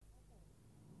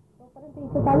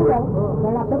इथे चालू आहे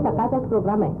कारण आपला सकाळचाच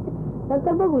प्रोग्राम आहे.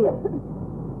 नंतर बघूया,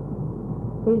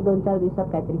 होईल 2-4 दिवसात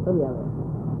काहीतरी करूया.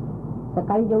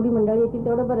 सकाळी जेवढी मंडळी येतील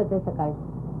तेवढं बरंच आहे. सकाळी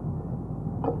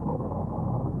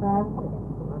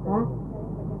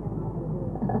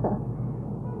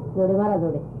जोडे मारा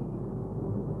जोडे.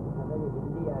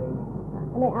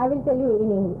 नहीं, I will tell you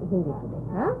in Hindi today.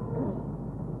 हाँ?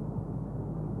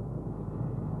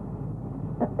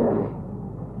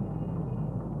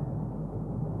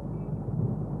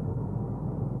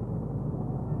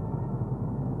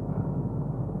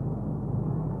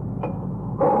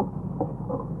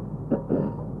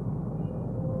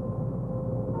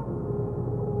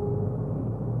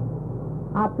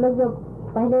 आप लोग जब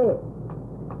पहले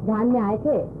ध्यान में आए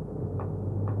थे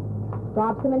तो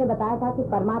आपसे मैंने बताया था कि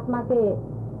परमात्मा के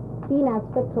 3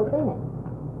 एस्पेक्ट होते हैं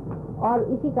और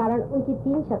इसी कारण उनकी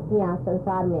 3 शक्तियां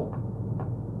संसार में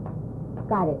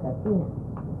कार्य करती हैं.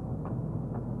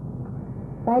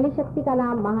 पहली शक्ति का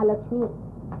नाम महालक्ष्मी,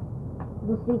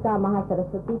 दूसरी का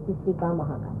महासरस्वती, तीसरी का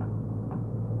महाकाली.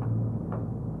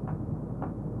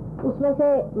 उसमें से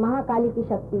महाकाली की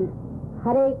शक्ति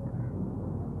हर एक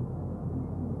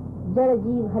जड़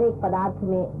जीव, हर एक पदार्थ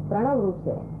में प्रणव रूप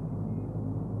से रहती है.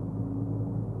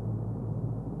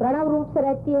 प्रणव रूप से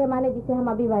रहती है माने जिसे हम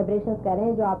अभी वाइब्रेशंस कह रहे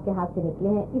हैं, जो आपके हाथ से निकले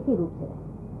हैं, इसी रूप से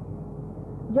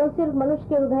रहती, जो सिर्फ मनुष्य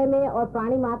के हृदय में और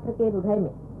प्राणी मात्र के हृदय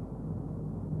में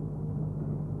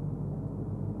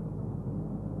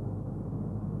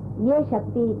ये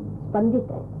शक्ति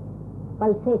स्पंदित है,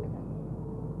 पल्सेट.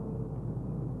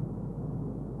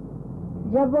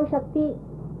 जब वो शक्ति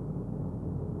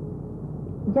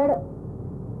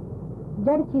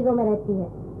जड़ चीजों में रहती है,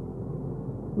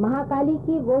 महाकाली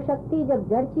की वो शक्ति जब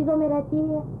जड़ चीजों में रहती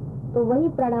है तो वही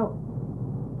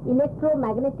प्रणव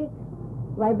इलेक्ट्रोमैग्नेटिक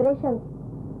वाइब्रेशन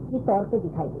की तौर पे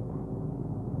दिखाई देता है.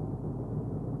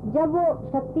 जब वो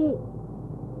शक्ति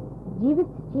जीवित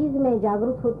चीज में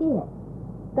जागरूक होती है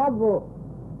तब वो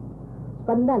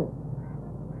स्पंदन,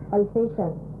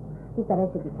 पल्सेशन की तरह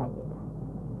से दिखाई देता है.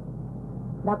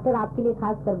 डॉक्टर आपके लिए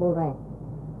खास कर बोल रहे हैं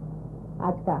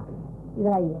आज का,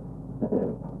 इधर आइए.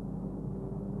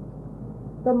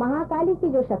 तो महाकाली की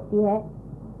जो शक्ति है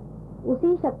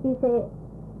उसी शक्ति से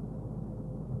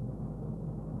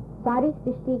सारी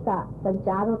सृष्टि का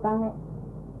संचार होता है.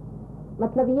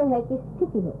 मतलब यह है कि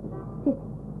स्थिति होती है, स्थिति.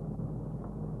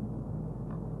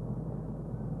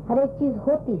 हर एक चीज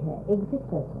होती है,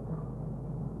 एग्जिस्टेंस होता है.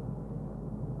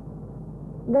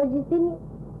 अगर जिस दिन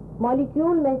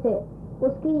मॉलिक्यूल में से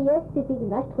उसकी यह स्थिति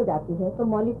नष्ट हो जाती है तो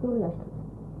मॉलिक्यूल नष्ट हो जाता है.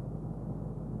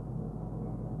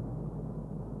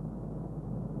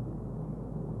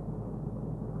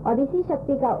 और इसी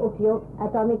शक्ति का उपयोग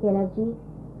एटॉमिक एनर्जी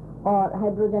और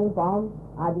हाइड्रोजन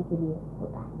बॉम्ब आदि के लिए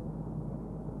होता है.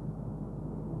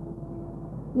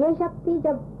 यह शक्ति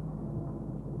जब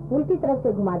उल्टी तरफ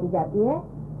से घुमा दी जाती है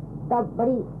तब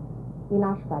बड़ी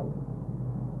विनाशकारी है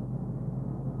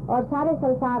और सारे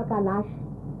संसार का नाश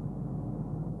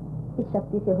इस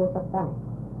शक्ति से हो सकता है,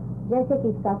 जैसे कि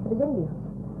इसका सृजन भी हो सकता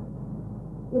है.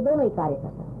 ये दोनों ही कार्य कर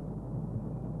सकते हैं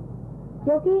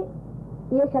क्योंकि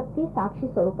ये शक्ति साक्षी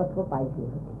स्वरूपत्व को पाई हुई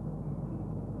होती है.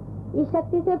 इस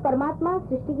शक्ति से परमात्मा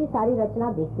सृष्टि की सारी रचना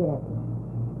देखते रहते हैं,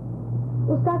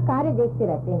 उसका कार्य देखते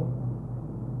रहते हैं.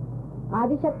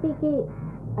 आदिशक्ति की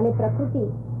यानी प्रकृति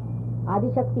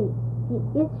आदिशक्ति की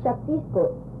इस शक्ति को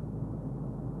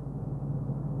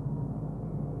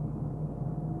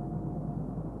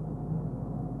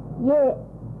ये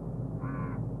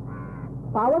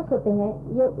पावर्स होते हैं,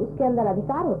 ये उसके अंदर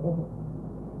अधिकार होते हैं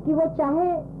कि वो चाहे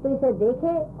तो इसे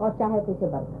देखे और चाहे तो इसे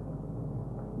बंद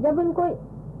करे. जब उनको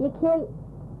ये खेल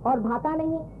और भाता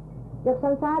नहीं, जब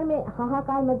संसार में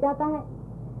हाहाकार मच जाता है,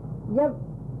 जब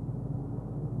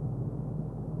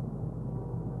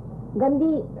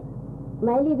गंदी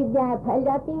मैली विद्याएं फैल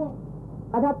जाती हैं,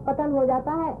 अधःपतन हो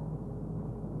जाता है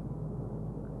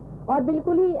और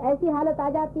बिल्कुल ही ऐसी हालत आ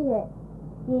जाती है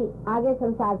कि आगे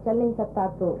संसार चल नहीं सकता,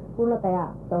 तो पूर्णतया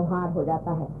संहार हो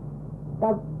जाता है,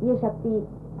 तब ये शक्ति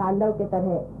तांडव के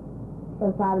तरह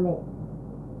संसार में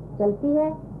चलती है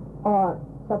और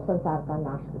सब संसार का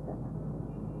नाश भी करता है.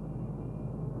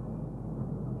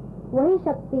 वही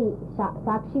शक्ति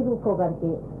साक्षी रूप होकर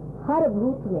के हर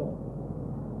भूत में,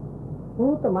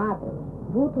 भूत मात्र,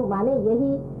 भूत माने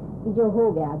यही कि जो हो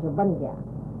गया, जो बन गया,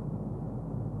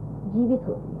 जीवित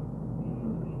होती है.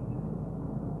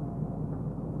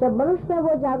 जब मनुष्य में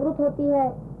वो जागृत होती है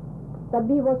तब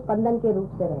भी वो स्पंदन के रूप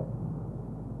से रहे.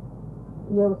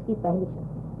 ये उसकी पहली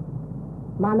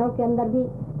शक्ति. मानव के अंदर भी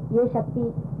ये शक्ति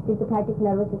सिंपैथेटिक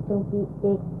नर्वस सिस्टम की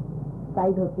एक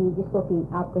साइड होती है, जिसको कि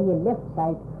आप कहिए left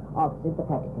side of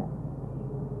sympathetic nervous.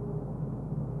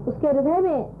 उसके हृदय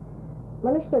में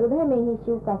मनुष्य के हृदय में ही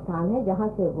शिव का स्थान है, जहां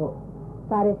से वो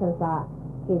सारे संसार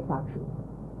के साक्षी,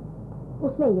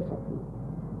 उसमें ये शक्ति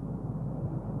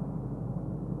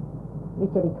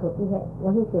विचरित होती है,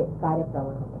 वहीं से कार्य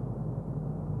प्रवण होता है।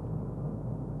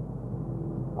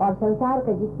 और संसार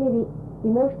का जितनी भी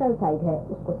इमोशनल साइड है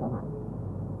उसको संभालती है।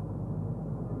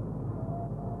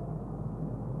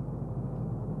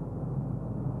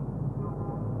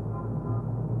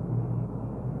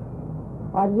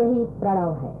 और यही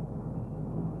प्रणव है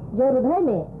जो हृदय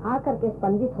में आकर के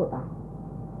स्पंदित होता है।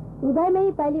 हृदय में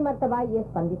ही पहली मर्तबा ये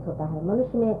स्पंदित होता है।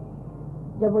 मनुष्य में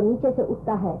जब वो नीचे से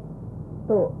उठता है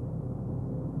तो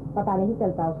पता नहीं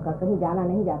चलता उसका, कहीं जाना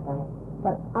नहीं जाता है,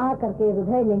 पर आकर के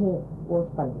हृदय में ही वो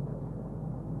स्पंदित होता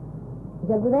है।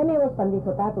 जब हृदय में वो स्पंदित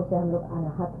होता है तो उसे हम लोग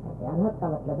अनाहत कहते हैं। अनाहत का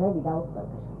मतलब है विदाउट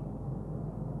परकशन।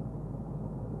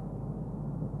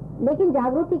 लेकिन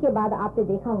जागृति के बाद आपने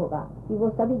देखा होगा कि वो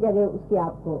सभी जगह उसकी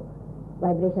आपको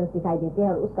वाइब्रेशंस दिखाई देते हैं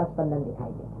और उसका स्पंदन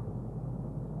दिखाई देता है।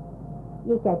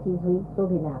 ये क्या चीज हुई तो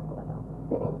भी मैं आपको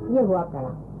बताऊं। ये हुआ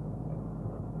प्राणायाम।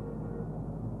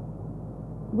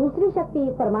 दूसरी शक्ति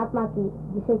परमात्मा की,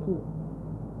 जिसे कि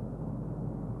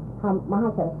हम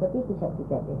महासरस्वती की शक्ति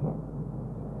कहते हैं,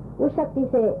 उस शक्ति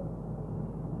से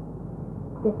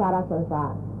ये सारा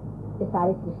संसार, ये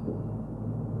सारी सृष्टि,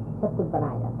 सब कुछ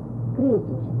बनाया जाता है।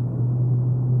 क्रिएटिव शक्ति।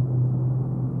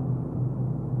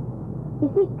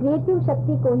 इसी क्रिएटिव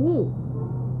शक्ति को ही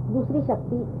दूसरी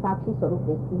शक्ति साक्षी स्वरूप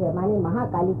देखती है। माने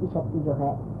महाकाली की शक्ति जो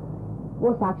है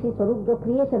वो साक्षी स्वरूप जो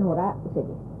क्रिएशन हो रहा है उसे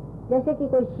देखती। जैसे कि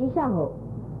कोई शीशा हो,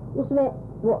 उसमें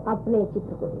वो अपने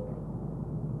चित्र को देख रही।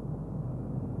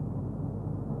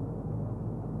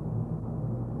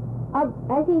 अब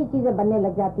ऐसी ही चीजें बनने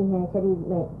लग जाती हैं शरीर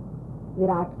में,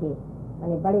 विराट के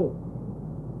माने बड़े,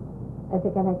 ऐसे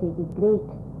कहना चाहिए कि ग्रेट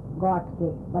गॉड के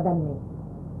बदन में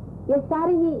ये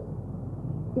सारी ही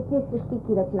जितनी सृष्टि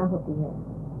की रचना होती है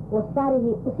वो सारी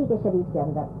ही उसी के शरीर के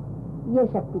अंदर ये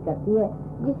शक्ति करती है,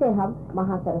 जिसे हम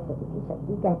महासरस्वती की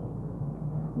शक्ति कहते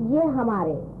हैं। ये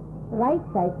हमारे right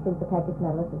side sympathetic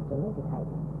nervous system में दिखाई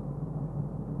देती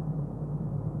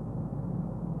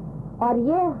है और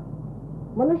ये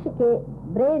मनुष्य के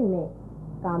ब्रेन में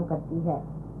काम करती है,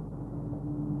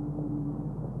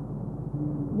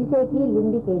 जिसे कि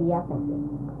लिम्बिक एरिया कहते हैं।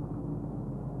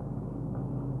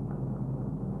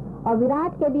 और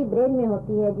विराट के भी ब्रेन में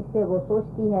होती है, जिससे वो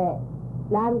सोचती है,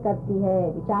 प्लान करती है,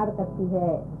 विचार करती है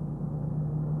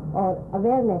और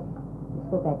अवेयरनेस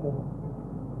इसको कहते हैं।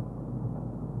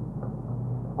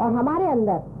 और हमारे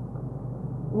अंदर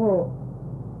वो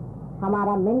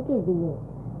हमारा मेंटल बीइंग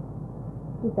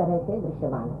की तरह से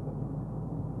दृश्यमान है।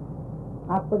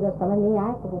 आपको जब समझ नहीं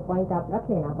आए तो वो पॉइंट आप रख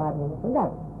लेना, बाद में समझा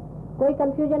दो, कोई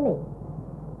कंफ्यूजन नहीं।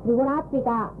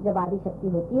 त्रिगुणात्मिका जब आदि शक्ति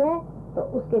होती है तो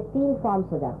उसके 3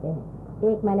 फॉर्म्स हो जाते हैं।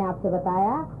 एक मैंने आपसे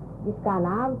बताया जिसका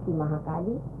नाम की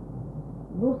महाकाली,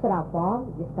 दूसरा फॉर्म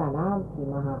जिसका नाम की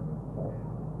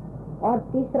महासरस्वती और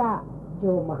तीसरा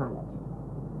जो महालक्ष्मी।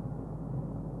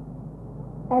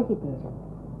 ऐसी 3 शक्ति।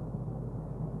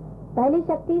 पहली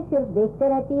शक्ति सिर्फ देखते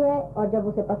रहती है और जब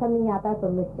उसे पसंद नहीं आता तो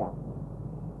मिट जाती है,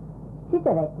 स्थित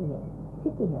रहती है,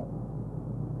 स्थिति है।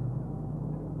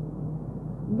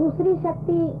 दूसरी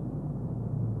शक्ति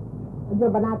जो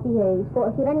बनाती है, इसको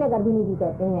हिरण्यगर्भिणी भी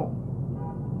कहते हैं,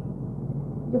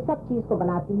 जो सब चीज को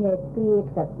बनाती है,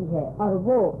 क्रिएट करती है। और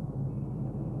वो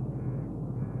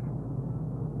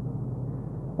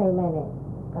सही मैंने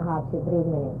कहा आपसे ब्रेन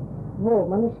में, वो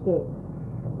मनुष्य के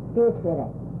पेट में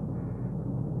रहती है।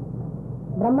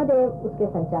 ब्रह्मदेव उसके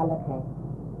संचालक हैं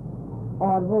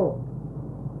और वो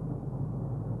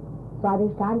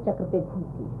स्वाधिष्ठान चक्र पे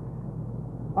घूमती है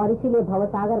और इसीलिए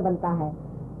भवसागर बनता है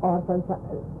और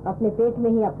अपने पेट में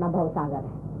ही अपना भवसागर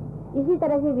है। इसी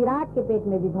तरह से विराट के पेट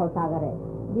में भी भवसागर है,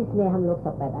 जिसमें हम लोग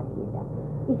सब पैदा किए जाते हैं।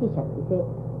 इसी शक्ति से,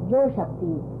 जो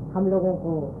शक्ति हम लोगों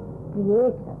को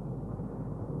क्रिएट करती,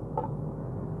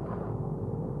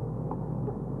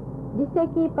 जिससे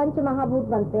कि पंच महाभूत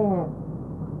बनते हैं।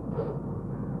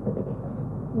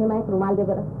 ये मैं एक रुमाल दे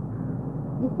बरस,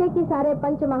 जिससे कि सारे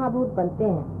पंच महाभूत बनते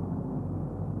हैं।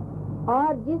 और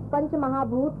जिस पंच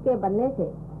महाभूत के बनने से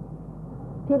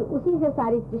फिर उसी से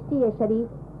सारी सृष्टि, ये शरीर,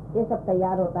 ये सब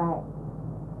तैयार होता है।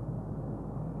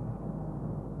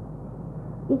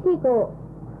 इसी को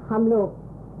हम लोग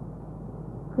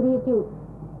क्रिएटिव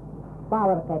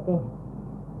पावर कहते हैं।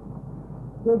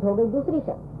 ये हो गई दूसरी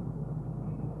शक्ति।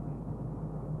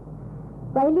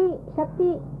 पहली शक्ति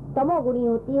तमोगुणी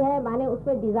होती है, माने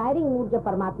उसमें डिजायरिंग मूड जब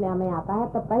परमात्मा में आता है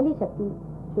तब पहली शक्ति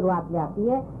शुरुआत में आती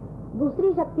है।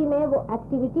 दूसरी शक्ति में वो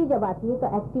एक्टिविटी जब आती है तो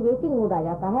एक्टिवेटिंग मूड आ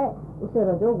जाता है, उसे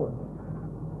रजोगुण।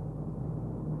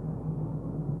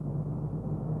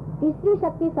 तीसरी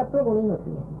शक्ति सत्वगुणी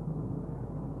होती है।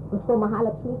 उसको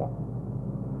महालक्ष्मी कहते हैं।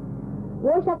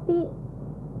 वो शक्ति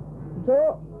जो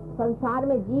संसार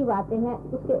में जीव आते हैं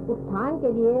उसके उत्थान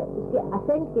के लिए, उसके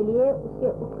असेंट के लिए, उसके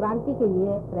उत्क्रांति के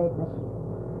लिए प्रयत्नशील।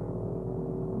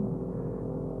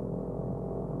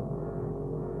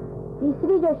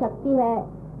 तीसरी जो शक्ति है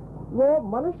वो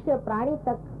मनुष्य प्राणी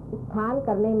तक उत्थान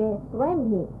करने में स्वयं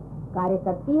ही कार्य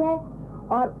करती है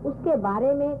और उसके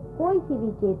बारे में कोई सी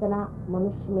भी चेतना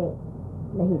मनुष्य में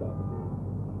नहीं रहती।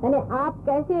 यानी आप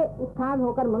कैसे उत्थान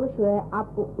होकर मनुष्य है,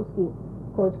 आपको उसकी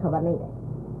खोज खबर नहीं रहती।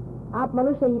 आप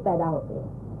मनुष्य ही पैदा होते हैं।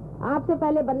 आपसे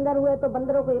पहले बंदर हुए तो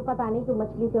बंदरों को ये पता नहीं कि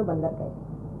मछली से बंदर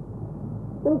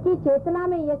कैसे, उनकी चेतना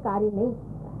में ये कार्य नहीं।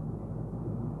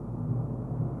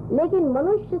 लेकिन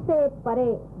मनुष्य से परे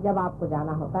जब आपको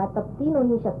जाना होता है तब तीनों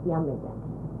ही शक्तियां मिल जाती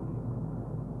हैं।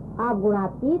 आप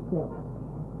गुणातीत में होते हैं।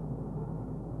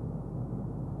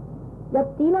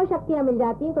 जब तीनों शक्तियां मिल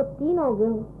जाती हैं तो तीनों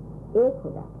गुण एक हो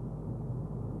जाते हैं।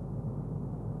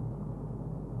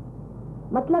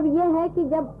 मतलब यह है कि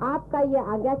जब आपका ये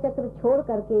आज्ञा चक्र छोड़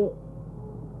करके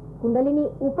कुंडलिनी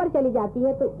ऊपर चली जाती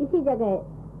है तो इसी जगह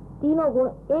तीनों गुण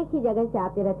एक ही जगह से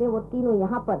आते रहते हैं। वो तीनों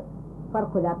यहाँ पर फर्क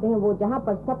हो जाते हैं। वो जहाँ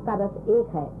पर सबका रस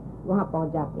एक है वहां पहुंच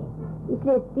जाते हैं।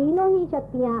 इसलिए तीनों ही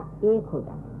शक्तियां एक हो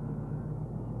जाती हैं।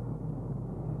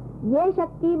 ये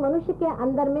शक्ति मनुष्य के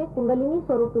अंदर में कुंडलिनी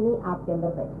स्वरूपिणी आपके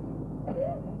अंदर बैठी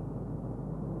है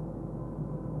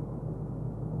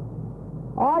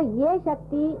और ये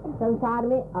शक्ति संसार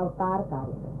में अवतार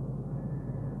कार्य है।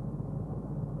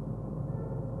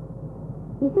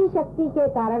 इसी शक्ति के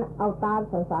कारण अवतार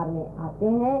संसार में आते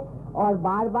हैं और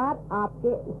बार बार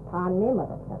आपके उत्थान में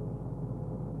मदद करते हैं।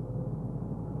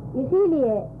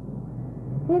 इसीलिए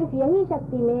सिर्फ यही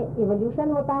शक्ति में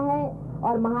इवोल्यूशन होता है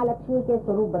और महालक्ष्मी के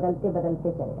स्वरूप बदलते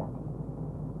बदलते चले जाते हैं।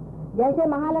 जैसे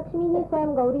महालक्ष्मी ही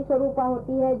स्वयं गौरी स्वरूपा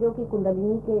होती है जो कि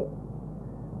कुंडलिनी के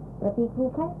प्रतीक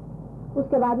रूप है।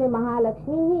 उसके बाद में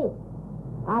महालक्ष्मी ही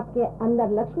आपके अंदर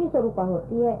लक्ष्मी स्वरूपा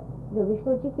होती है जो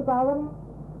विष्णु जी की पावर है।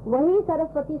 वही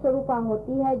सरस्वती स्वरूपा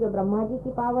होती है जो ब्रह्मा जी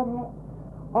की पावर है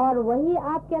और वही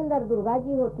आपके अंदर दुर्गा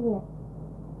जी होती है,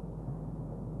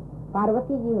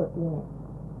 पार्वती जी होती है,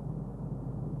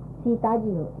 सीता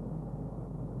जी होती है।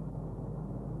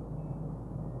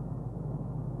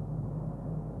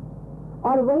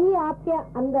 और वही आपके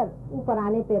अंदर ऊपर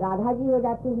आने पे राधा जी हो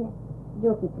जाती है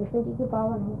जो कि कृष्ण जी की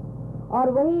पावर है। और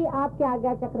वही आपके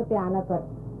आज्ञा चक्र पे आने पर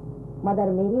मदर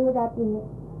मेरी हो जाती है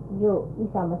जो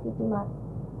ईसा मसीह की मां।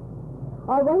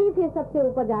 और वही फिर सबसे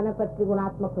ऊपर जाने पर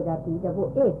त्रिगुणात्मक हो जाती है जब वो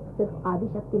एक सिर्फ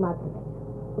आदिशक्ति मात्र है,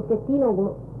 उसके तीनों गुण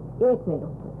एक में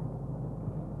लुप्त हो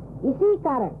जाते। इसी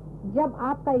कारण जब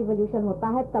आपका इवोल्यूशन होता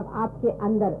है तब आपके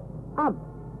अंदर अब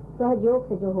सहयोग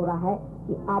से जो हो रहा है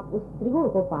कि आप उस त्रिगुण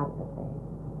को पार करते हैं।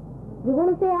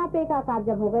 त्रिगुण से आप एक आकार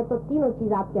जब हो गए तो तीनों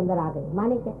चीज आपके अंदर आ गई।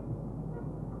 माने क्या?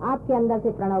 आपके अंदर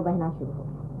से प्रणव बहना शुरू हो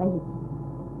गया। पहली चीज,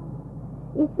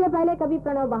 इससे पहले कभी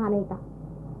प्रणव बहा नहीं था।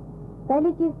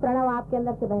 पहली चीज प्रणव आपके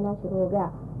अंदर से बहना शुरू हो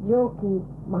गया जो कि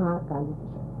महाकाली की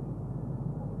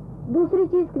शक्ति। दूसरी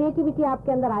चीज क्रिएटिविटी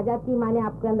आपके अंदर आ जाती है। माने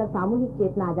आपके अंदर सामूहिक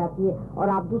चेतना आ जाती है और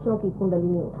आप दूसरों की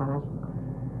कुंडलिनी उठाना शुरू करते हैं।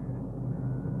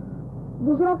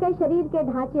 दूसरों के शरीर के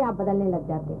ढांचे आप बदलने लग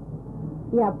जाते हैं।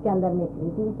 ये आपके अंदर में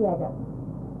क्रिएटिविटी आ जाती है।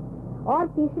 और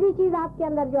तीसरी चीज आपके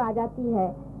अंदर जो आ जाती है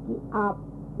कि आप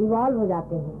इवॉल्व हो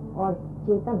जाते हैं और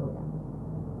चेतन हो जाते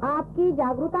हैं। आपकी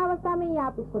जागरूकतावस्था में ही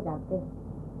आप इसको जानते हैं।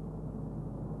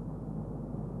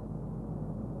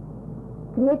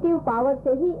 क्रिएटिव पावर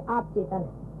से ही आप चेतन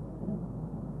हैं।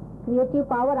 क्रिएटिव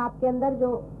पावर आपके अंदर जो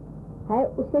है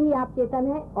उससे ही आप चेतन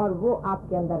हैं और वो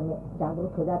आपके अंदर में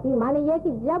जागरूक हो जाती है। माने ये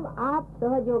कि जब आप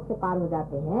सहयोग से पार हो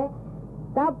जाते हैं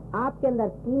तब आपके अंदर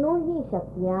तीनों ही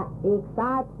शक्तियां एक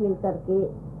साथ मिलकर के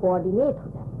कोऑर्डिनेट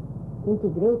हो जाती हैं,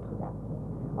 इंटीग्रेट हो जाती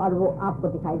हैं और वो आपको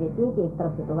दिखाई देती है कि एक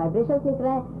तरफ से तो वाइब्रेशन निकल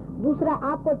रहे हैं, दूसरा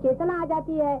आपको चेतना आ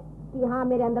जाती है कि हाँ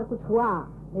मेरे अंदर कुछ हुआ,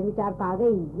 मेरी विचारता आ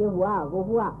गई, ये हुआ वो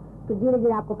हुआ। तो धीरे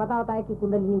धीरे आपको पता होता है कि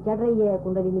कुंडलिनी चढ़ रही है,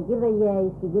 कुंडलिनी गिर रही है,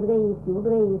 इसकी गिर गई, इसकी उड़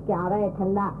गई, इसके आ रहा है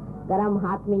ठंडा गर्म,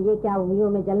 हाथ में ये क्या, उंगलियों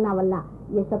में जलना वलना,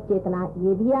 ये सब चेतना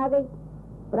ये भी आ गई,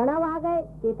 प्रणव आ गए,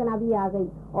 चेतना भी आ गई।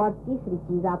 और तीसरी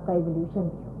चीज आपका इवोल्यूशन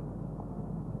भी।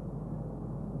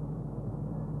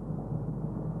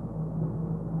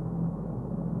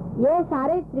 ये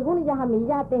सारे त्रिगुण जहाँ मिल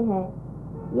जाते हैं,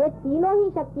 ये तीनों ही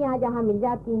शक्तियां जहाँ मिल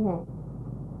जाती हैं,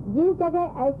 जिस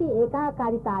जगह ऐसी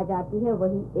एकाकारिता आ जाती है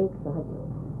वही एक सहयोग है।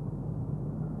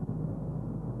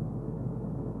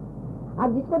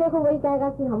 अब जिसको देखो वही कहेगा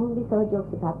कि हम भी सहयोग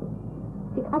सिखाते हैं।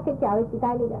 सिखा के क्या हो,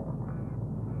 सिखाया नहीं जाता।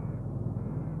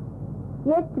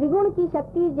 ये त्रिगुण की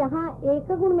शक्ति जहाँ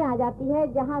एक गुण में आ जाती है,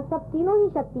 जहाँ सब तीनों ही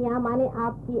शक्तियां माने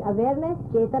आपकी अवेयरनेस,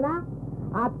 चेतना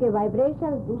आपके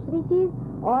वाइब्रेशन दूसरी चीज,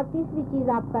 और तीसरी चीज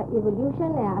आपका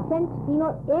इवोल्यूशन या असेंट,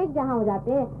 तीनों एक जहां हो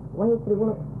जाते हैं वहीं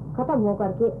त्रिगुण खत्म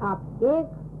होकर के आप एक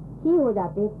ही हो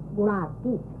जाते हैं,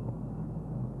 गुणातीत।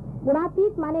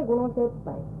 गुणातीत माने गुणों से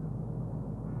परे।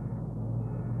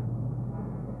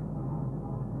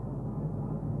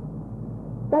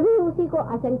 तभी उसी को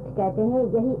असेंट कहते हैं।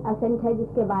 यही असेंट है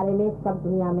जिसके बारे में सब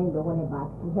दुनिया में लोगों ने बात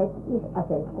की है कि इस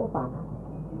असेंट को पाना।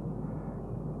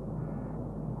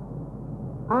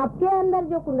 आपके अंदर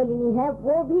जो कुंडलिनी है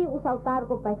वो भी उस अवतार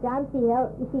को पहचानती है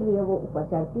और इसीलिए वो ऊपर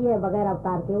चढ़ती है, बगैर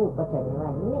अवतार के वो ऊपर चढ़ने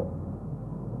वाली नहीं।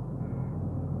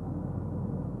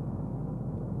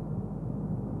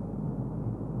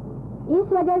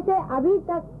 इस वजह से अभी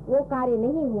तक वो कार्य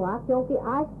नहीं हुआ, क्योंकि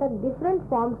आज तक डिफरेंट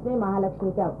फॉर्म्स में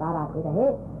महालक्ष्मी के अवतार आते रहे,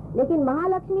 लेकिन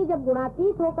महालक्ष्मी जब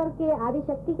गुणातीत होकर के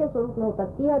आदिशक्ति के स्वरूप में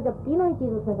उतरती है और जब तीनों ही चीज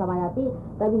उसमें समा जाती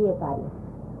तभी ये कार्य।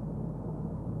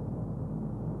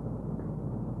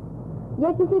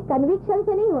 ये किसी कन्विक्शन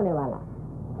से नहीं होने वाला,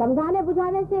 समझाने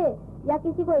बुझाने से या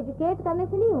किसी को एजुकेट करने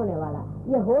से नहीं होने वाला।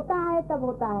 ये होता है तब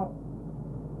होता है,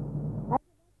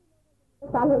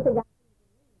 सालों से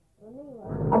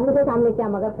अब उनके सामने क्या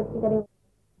मगर सच्ची करें,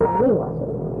 नहीं हुआ।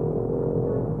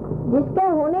 जिसके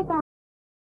होने का